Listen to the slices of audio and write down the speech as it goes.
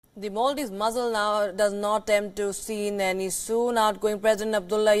The Maldives muzzle now does not tempt to seen any soon. Outgoing President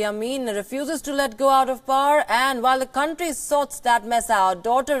Abdul Gayoom refuses to let go out of power, and while the country sorts that mess out,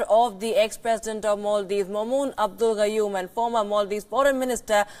 daughter of the ex-president of Maldives, Maumoon Abdul Gayoom, and former Maldives Foreign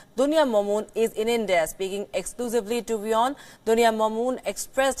Minister Dunya Maumoon is in India. Speaking exclusively to Wion, Dunya Maumoon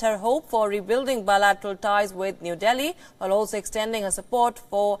expressed her hope for rebuilding bilateral ties with New Delhi, while also extending her support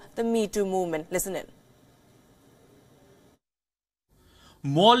for the Me Too movement. Listen in.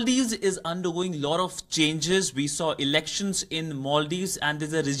 Maldives is undergoing a lot of changes. We saw elections in Maldives and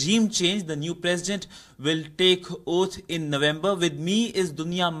there's a regime change. The new president will take oath in November. With me is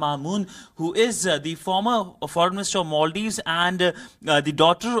Dunya Maumoon, who is the former foreign minister of Maldives and the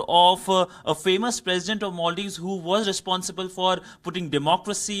daughter of a famous president of Maldives who was responsible for putting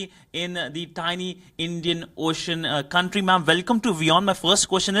democracy in the tiny Indian Ocean country. Ma'am, welcome to Wion. My first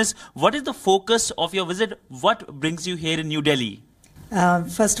question is, what is the focus of your visit? What brings you here in New Delhi?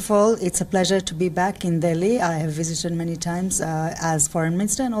 First of all, it's a pleasure to be back in Delhi. I have visited many times as foreign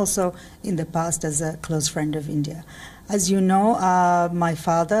minister and also in the past as a close friend of India. As you know, my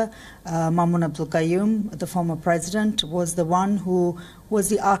father, Maumoon Abdul Gayoom, the former president, was the one who was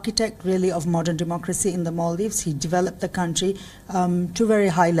the architect really of modern democracy in the Maldives. He developed the country to very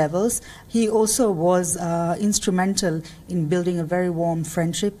high levels. He also was instrumental in building a very warm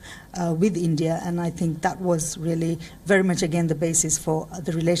friendship with India, and I think that was really very much again the basis for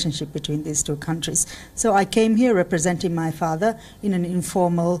the relationship between these two countries. So I came here representing my father in an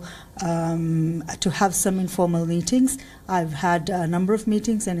informal, to have some informal meetings. I've had a number of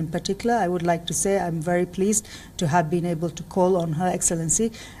meetings, and in particular I would like to say I'm very pleased to have been able to call on Her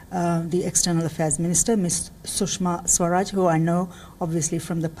Excellency the External Affairs Minister, Ms. Sushma Swaraj, who I know obviously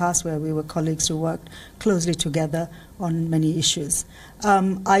from the past where we were colleagues who worked closely together on many issues.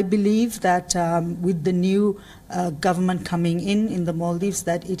 I believe that with the new government coming in the Maldives,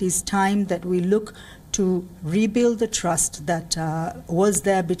 that it is time that we look to rebuild the trust that was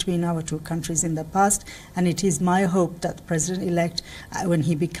there between our two countries in the past, and it is my hope that the President-elect, when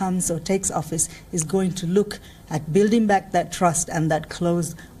he becomes or takes office, is going to look at building back that trust and that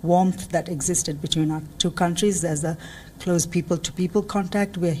close warmth that existed between our two countries. There's a close people-to-people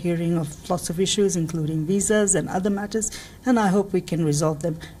contact. We're hearing of lots of issues, including visas and other matters, and I hope we can resolve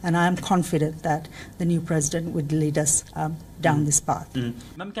them. And I am confident that the new president would lead us down this path.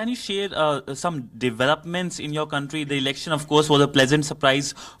 Ma'am, can you share some developments in your country? The election, of course, was a pleasant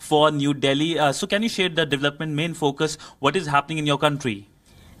surprise for New Delhi. So can you share the development main focus? What is happening in your country?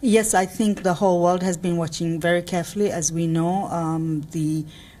 Yes, I think the whole world has been watching very carefully. As we know, the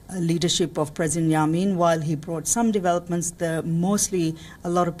leadership of President Yamin, while he brought some developments, mostly a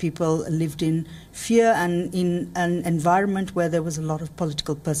lot of people lived in fear and in an environment where there was a lot of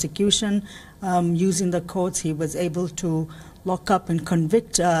political persecution. Using the courts, he was able to lock up and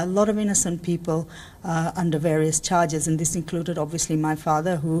convict a lot of innocent people under various charges, and this included obviously my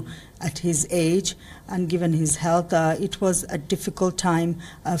father, who at his age and given his health, it was a difficult time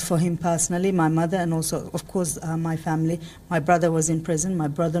for him personally, my mother, and also of course my family. My brother was in prison, my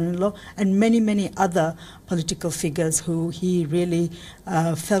brother-in-law, and many other political figures who he really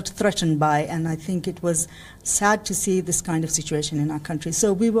felt threatened by, and I think it was sad to see this kind of situation in our country.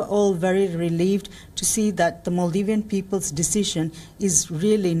 So we were all very relieved to see that the Maldivian people's decision is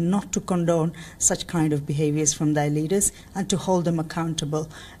really not to condone such kind of behaviors from their leaders and to hold them accountable.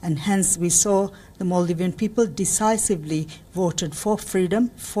 And hence we saw the Maldivian people decisively voted for freedom,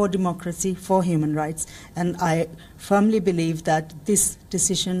 for democracy, for human rights. And I firmly believe that this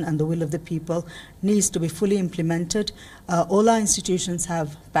decision and the will of the people needs to be fully implemented. All our institutions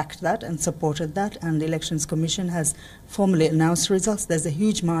have backed that and supported that, and the Elections Commission has formally announced results. There's a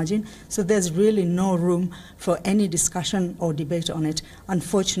huge margin, so there's really no room for any discussion or debate on it.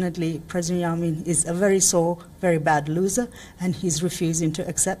 Unfortunately, President Yamin is a very sore, very bad loser, and he's refusing to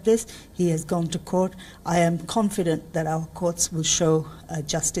accept this. He has gone to court. I am confident that our courts will show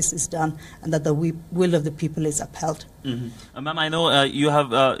justice is done and that the will of the people is upheld. Ma'am, I know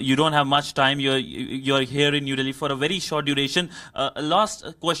you don't have much time. You're here in New Delhi for a very short duration. Last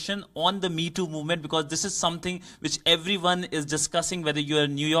question on the Me Too movement, because this is something which everyone is discussing, whether you're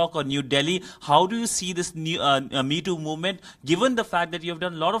in New York or New Delhi. How do you see this new Me Too movement, given the fact that you have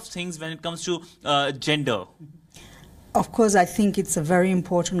done a lot of things when it comes to gender? Of course, I think it's a very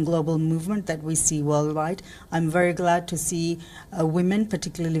important global movement that we see worldwide. I'm very glad to see women,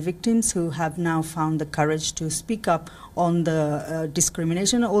 particularly victims, who have now found the courage to speak up on the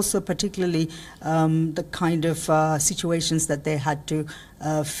discrimination, also particularly the kind of situations that they had to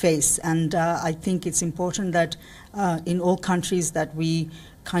face. And I think it's important that in all countries that we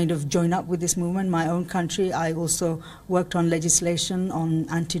kind of join up with this movement. My own country, I also worked on legislation on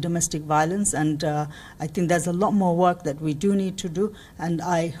anti-domestic violence, and I think there's a lot more work that we do need to do, and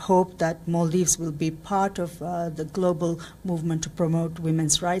I hope that Maldives will be part of the global movement to promote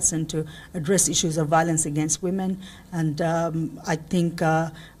women's rights and to address issues of violence against women. And I think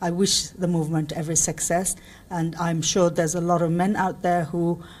I wish the movement every success, and I'm sure there's a lot of men out there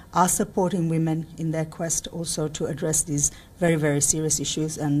who are supporting women in their quest also to address these very, very serious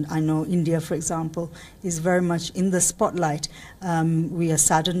issues. And I know India, for example, is very much in the spotlight. We are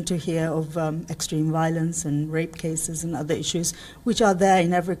saddened to hear of extreme violence and rape cases and other issues, which are there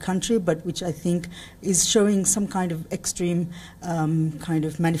in every country, but which I think is showing some kind of extreme kind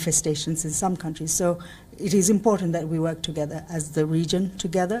of manifestations in some countries. So it is important that we work together as the region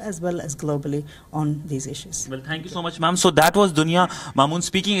together as well as globally on these issues. Well, thank you so much, ma'am. So that was Dunya Maumoon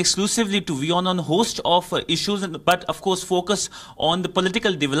speaking exclusively to Wion on a host of issues, but of course focus on the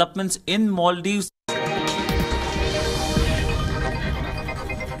political developments in Maldives.